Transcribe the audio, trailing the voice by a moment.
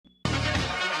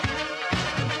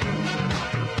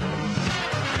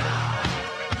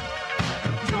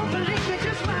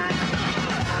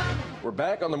We're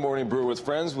back on the Morning Brew with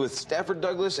friends with Stafford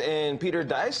Douglas and Peter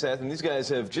Dyseth, and these guys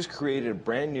have just created a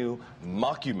brand new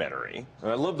mockumentary.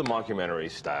 And I love the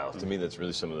mockumentary style. To me, that's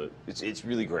really some of the. It's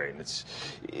really great.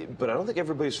 But I don't think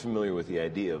everybody's familiar with the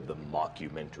idea of the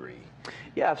mockumentary.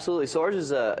 Yeah, absolutely. So ours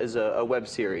is a web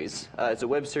series. It's a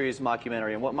web series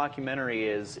mockumentary, and what mockumentary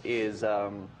is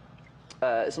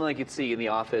something like you'd see in The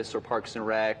Office or Parks and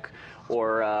Rec,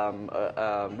 or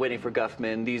Waiting for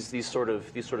Guffman. These sort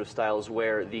of styles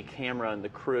where the camera and the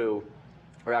crew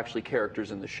are actually characters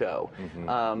in the show.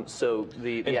 So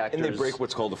the actors, and they break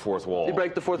what's called the fourth wall. They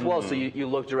break the fourth wall, so you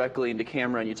look directly into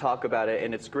camera and you talk about it,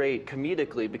 and it's great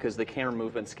comedically because the camera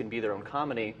movements can be their own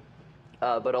comedy.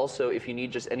 But also, if you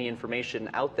need just any information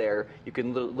out there, you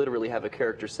can literally have a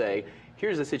character say,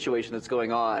 here's the situation that's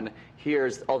going on,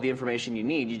 here's all the information you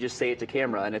need, you just say it to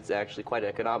camera, and it's actually quite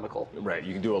economical. Right,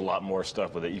 you can do a lot more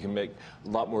stuff with it. You can make a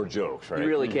lot more jokes, right? You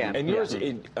really can. And yours,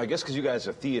 I guess because you guys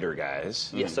are theater guys.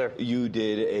 Yes, sir. You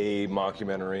did a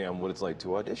mockumentary on what it's like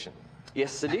to audition.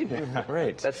 Yes, indeed.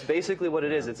 Right. That's basically what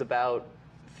it is. It's about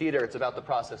theater. It's about the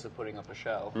process of putting up a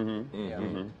show.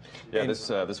 Yeah,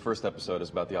 this first episode is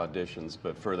about the auditions,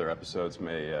 but further episodes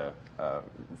may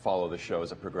follow the show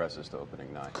as it progresses to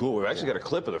opening night. Cool. We've actually got a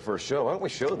clip of the first show. Why don't we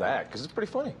show that? Because it's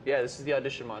pretty funny. Yeah, this is the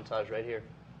audition montage right here.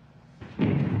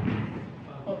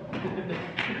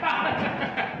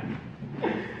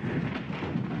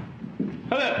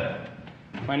 Hello,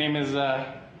 my name is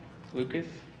Lucas,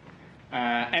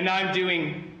 and I'm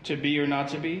doing To Be or Not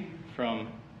to Be from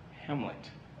Hamlet.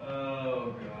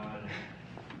 Oh, God.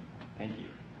 Thank you.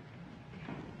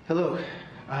 Hello.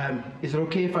 Is it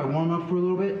okay if I warm up for a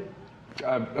little bit?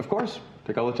 Of course.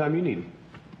 Take all the time you need.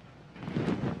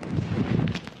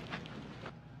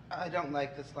 I don't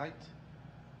like this light.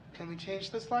 Can we change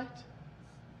this light?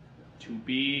 To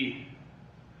be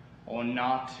or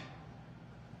not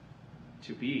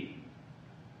to be?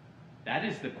 That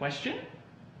is the question?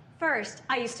 First,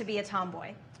 I used to be a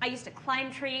tomboy. I used to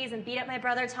climb trees and beat up my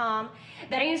brother Tom.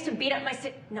 Then I used to beat up my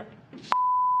no.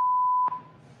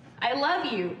 I love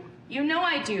you. You know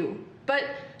I do. But,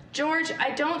 George, I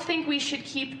don't think we should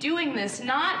keep doing this,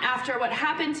 not after what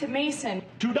happened to Mason.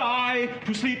 To die,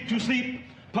 to sleep,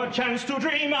 perchance to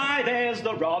dream, aye, there's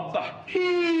the rub.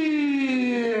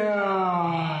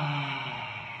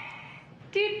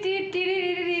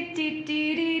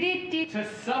 To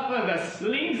suffer the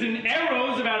slings and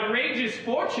arrows of outrageous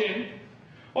fortune,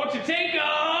 or to take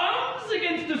arms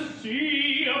against a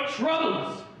sea of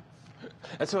troubles.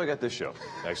 That's how I got this show,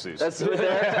 actually. That's what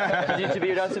there. To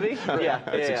Be or Not to Be? Yeah.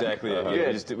 That's exactly it.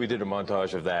 Good. We did a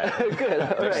montage of that. Good. All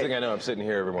Next right. thing I know, I'm sitting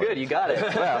here every morning. Good, you got it.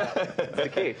 Wow. That's the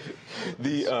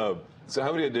key. So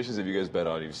how many auditions have you guys been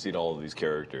on? You've seen all of these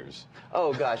characters.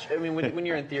 Oh, gosh. I mean, when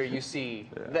you're in theater, you see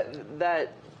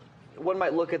that one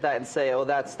might look at that and say, oh,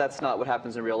 that's not what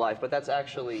happens in real life, but that's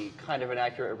actually kind of an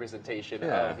accurate representation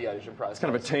of the audition process. It's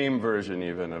kind of a tame version,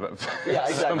 even. Of Yeah,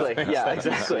 exactly. Yeah,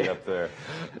 exactly. Up there.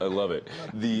 I love it.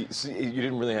 You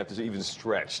didn't really have to even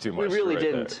stretch too much. We really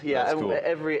didn't. There. Yeah, That's cool.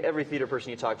 every theater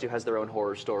person you talk to has their own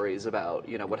horror stories about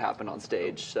what happened on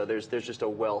stage. So there's just a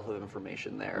wealth of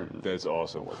information there. That's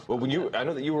awesome. Well, I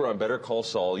know that you were on Better Call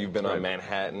Saul. You've been on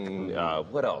Manhattan.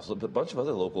 What else? A bunch of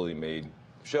other locally made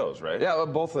shows, right? Yeah,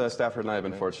 both Stafford and I have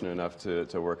been fortunate enough to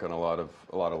work on a lot of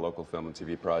local film and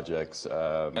TV projects.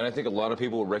 And I think a lot of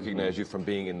people will recognize you from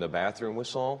being in the bathroom with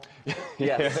Saul.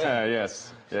 Yes.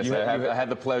 Yes. I had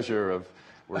the pleasure of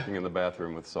working in the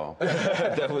bathroom with Saul.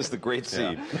 That was the great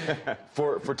scene. Yeah.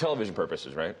 For television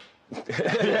purposes, right?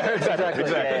 Yeah, exactly.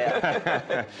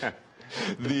 Yeah.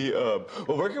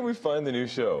 Well, where can we find the new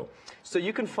show? So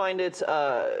you can find it,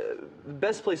 the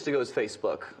best place to go is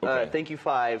Facebook. Okay. Thank You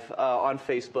 5 on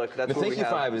Facebook. That's where Thank You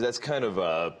 5 that's kind of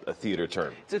a theater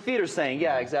term. It's a theater saying,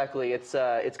 yeah, exactly.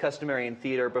 It's customary in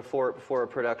theater before a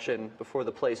production, before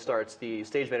the play starts, the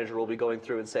stage manager will be going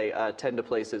through and say 10 to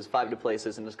places, 5 to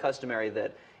places, and it's customary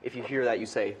that if you hear that, you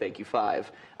say Thank You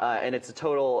 5. And it's a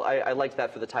total, I liked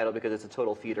that for the title because it's a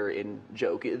total theater in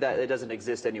joke. It doesn't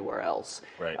exist anywhere else.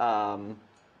 Right.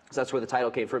 So that's where the title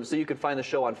came from. So you can find the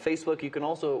show on Facebook. You can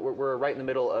also, we're right in the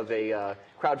middle of a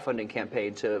crowdfunding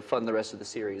campaign to fund the rest of the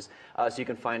series. So you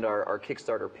can find our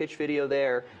Kickstarter pitch video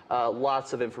there.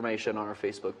 Lots of information on our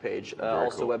Facebook page.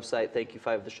 Also cool. website,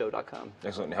 thankyou5theshow.com.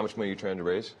 Excellent. How much money are you trying to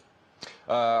raise?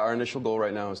 Our initial goal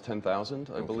right now is 10,000,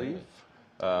 I believe.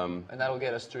 And that'll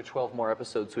get us through 12 more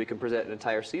episodes so we can present an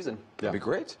entire season. That'd be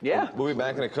great. Yeah. We'll be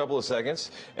back in a couple of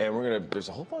seconds, and there's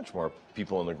a whole bunch more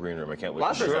people in the green room. I can't wait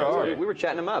Lots to of see them. that. We were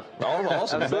chatting them up.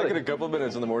 Awesome. Back Absolutely. in a couple of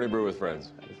minutes on the Morning Brew with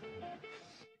Friends.